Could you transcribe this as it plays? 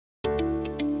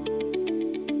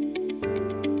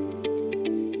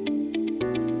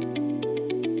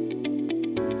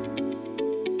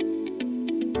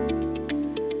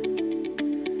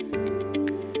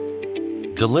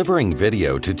Delivering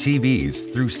video to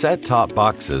TVs through set-top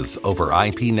boxes over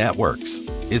IP networks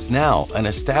is now an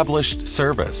established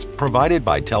service provided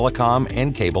by telecom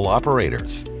and cable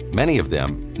operators. Many of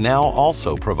them now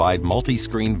also provide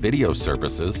multi-screen video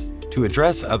services to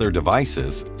address other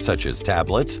devices such as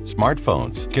tablets,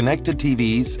 smartphones, connected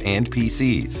TVs, and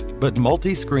PCs. But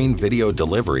multi-screen video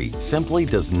delivery simply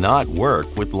does not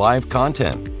work with live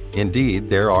content. Indeed,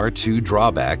 there are two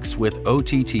drawbacks with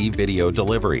OTT video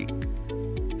delivery.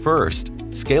 First,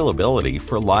 scalability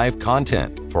for live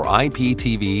content. For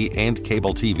IPTV and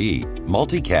cable TV,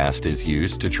 multicast is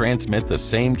used to transmit the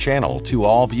same channel to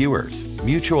all viewers,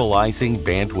 mutualizing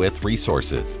bandwidth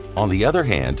resources. On the other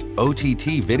hand,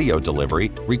 OTT video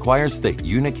delivery requires that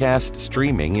unicast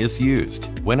streaming is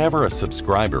used. Whenever a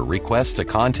subscriber requests a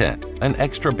content, an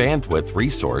extra bandwidth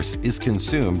resource is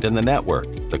consumed in the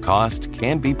network. The cost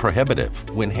can be prohibitive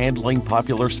when handling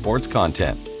popular sports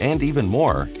content, and even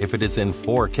more if it is in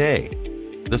 4K.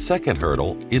 The second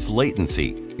hurdle is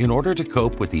latency. In order to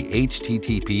cope with the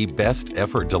HTTP best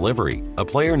effort delivery, a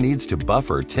player needs to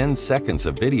buffer 10 seconds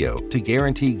of video to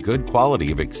guarantee good quality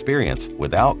of experience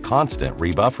without constant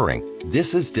rebuffering.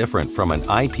 This is different from an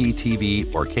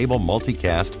IPTV or cable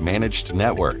multicast managed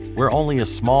network, where only a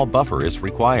small buffer is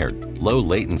required. Low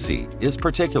latency is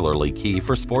particularly key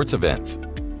for sports events.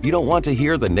 You don't want to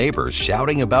hear the neighbors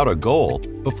shouting about a goal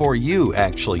before you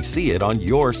actually see it on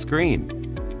your screen.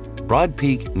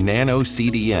 Broadpeak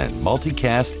nanoCDN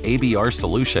Multicast ABR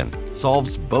solution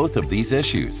solves both of these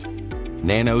issues.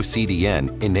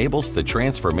 nanoCDN enables the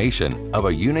transformation of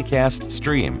a unicast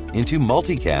stream into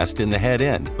multicast in the head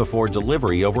end before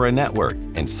delivery over a network,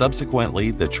 and subsequently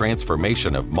the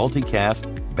transformation of multicast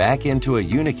back into a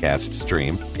unicast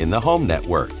stream in the home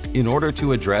network. In order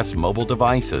to address mobile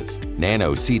devices,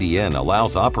 nanoCDN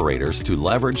allows operators to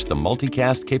leverage the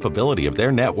multicast capability of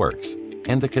their networks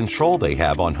and the control they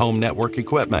have on home network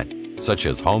equipment, such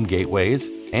as home gateways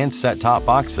and set-top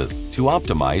boxes, to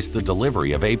optimize the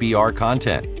delivery of ABR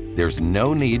content. There's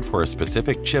no need for a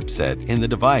specific chipset in the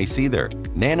device either.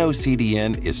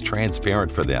 nanoCDN is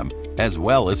transparent for them, as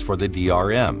well as for the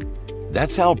DRM.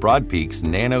 That's how Broadpeak's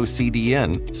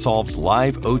nanoCDN solves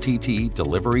live OTT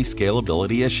delivery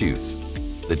scalability issues.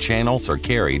 The channels are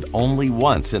carried only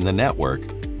once in the network,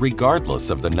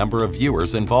 regardless of the number of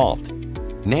viewers involved.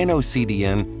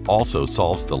 nanoCDN also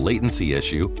solves the latency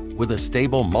issue with a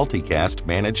stable multicast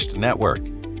managed network.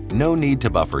 No need to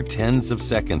buffer tens of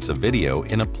seconds of video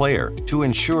in a player to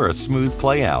ensure a smooth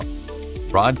playout.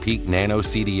 Broadpeak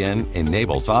nanoCDN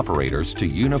enables operators to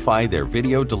unify their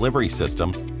video delivery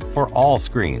systems for all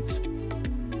screens.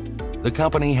 The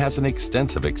company has an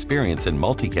extensive experience in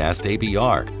multicast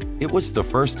ABR. It was the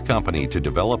first company to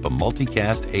develop a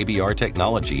multicast ABR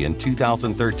technology in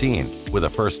 2013, with a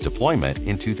first deployment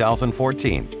in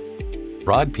 2014.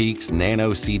 Broadpeak's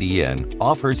nanoCDN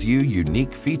offers you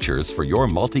unique features for your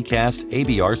multicast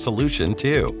ABR solution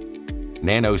too.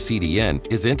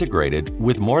 nanoCDN is integrated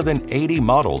with more than 80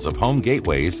 models of home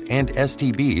gateways and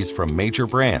STBs from major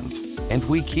brands, and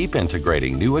we keep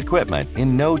integrating new equipment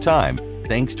in no time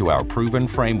thanks to our proven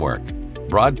framework.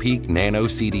 Broadpeak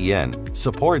nanoCDN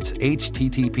supports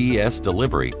HTTPS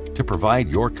delivery to provide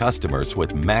your customers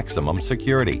with maximum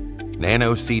security.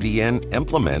 nanoCDN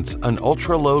implements an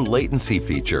ultra-low latency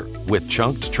feature with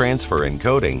chunked transfer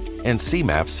encoding and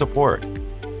CMAF support.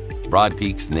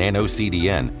 Broadpeak's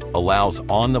nanoCDN allows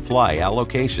on-the-fly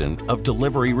allocation of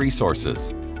delivery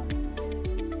resources.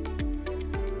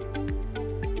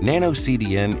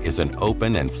 nanoCDN is an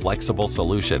open and flexible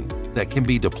solution that can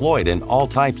be deployed in all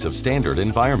types of standard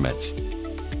environments.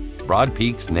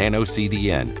 Broadpeak's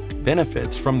nanoCDN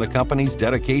benefits from the company's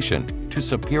dedication to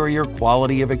superior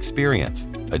quality of experience,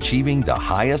 achieving the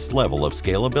highest level of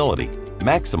scalability,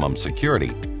 maximum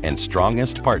security, and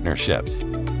strongest partnerships.